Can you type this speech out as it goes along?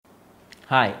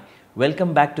Hi,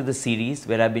 welcome back to the series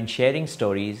where I've been sharing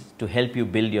stories to help you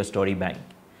build your story bank.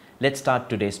 Let's start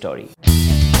today's story.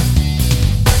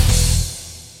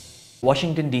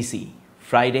 Washington DC,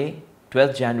 Friday,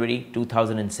 12th January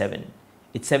 2007.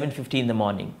 It's 7:50 in the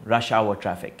morning, rush hour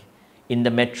traffic. In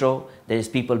the metro, there is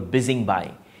people buzzing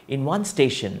by. In one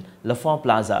station, Lafont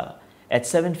Plaza, at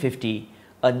 7:50,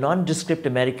 a nondescript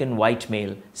American white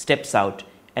male steps out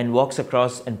and walks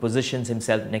across and positions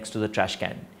himself next to the trash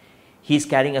can. He's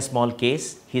carrying a small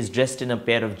case. He's dressed in a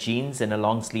pair of jeans and a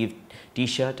long-sleeved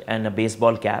t-shirt and a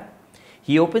baseball cap.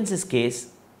 He opens his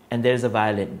case and there's a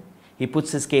violin. He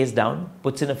puts his case down,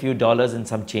 puts in a few dollars and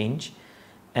some change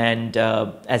and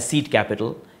as seed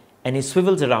capital, and he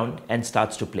swivels around and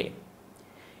starts to play.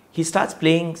 He starts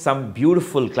playing some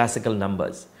beautiful classical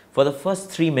numbers. For the first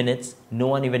 3 minutes, no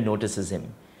one even notices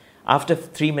him. After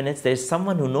 3 minutes, there is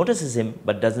someone who notices him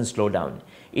but doesn't slow down.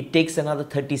 It takes another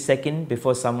 30 seconds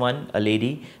before someone, a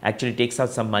lady, actually takes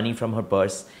out some money from her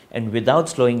purse and without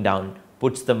slowing down,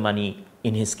 puts the money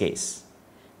in his case.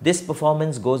 This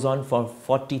performance goes on for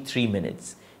 43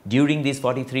 minutes. During these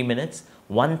 43 minutes,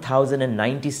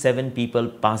 1,097 people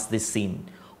pass this scene.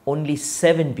 Only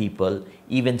 7 people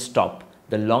even stop,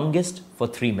 the longest for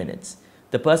 3 minutes.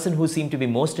 The person who seemed to be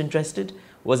most interested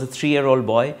was a 3-year-old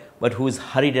boy, but who is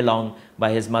hurried along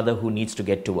by his mother who needs to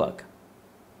get to work.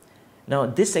 Now,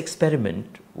 this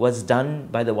experiment was done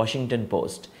by the Washington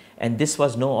Post, and this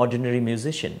was no ordinary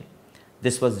musician.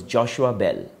 This was Joshua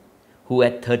Bell, who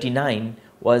at 39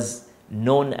 was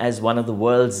known as one of the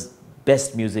world's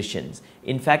best musicians.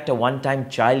 In fact, a one-time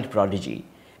child prodigy.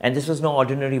 And this was no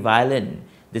ordinary violin.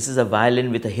 This is a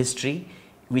violin with a history,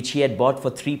 which he had bought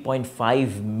for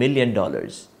 $3.5 million.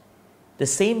 The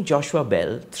same Joshua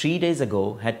Bell, 3 days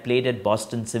ago, had played at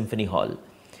Boston Symphony Hall,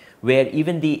 where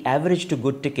even the average to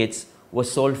good tickets were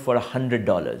sold for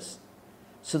 $100.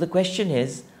 So the question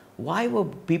is, why were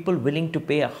people willing to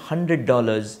pay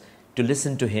 $100 to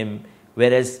listen to him,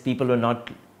 whereas people were not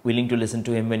willing to listen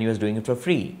to him when he was doing it for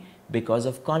free? Because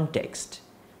of context.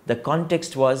 The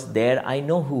context was, there I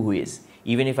know who he is.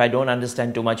 Even if I don't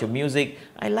understand too much of music,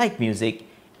 I like music.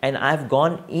 And I've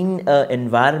gone in an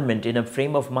environment, in a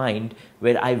frame of mind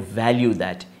where I value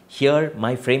that. Here,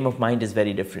 my frame of mind is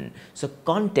very different. So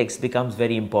context becomes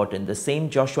very important. The same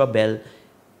Joshua Bell,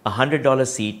 $100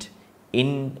 seat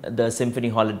in the Symphony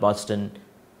Hall at Boston,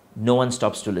 no one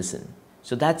stops to listen.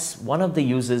 So that's one of the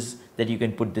uses that you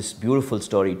can put this beautiful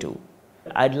story to.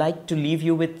 I'd like to leave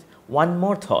you with one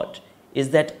more thought, is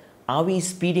that are we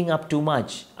speeding up too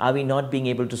much? Are we not being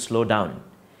able to slow down?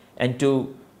 And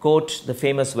to quote the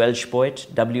famous Welsh poet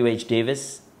W.H.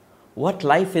 Davis, what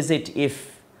life is it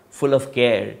if, full of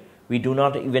care, we do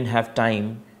not even have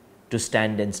time to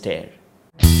stand and stare?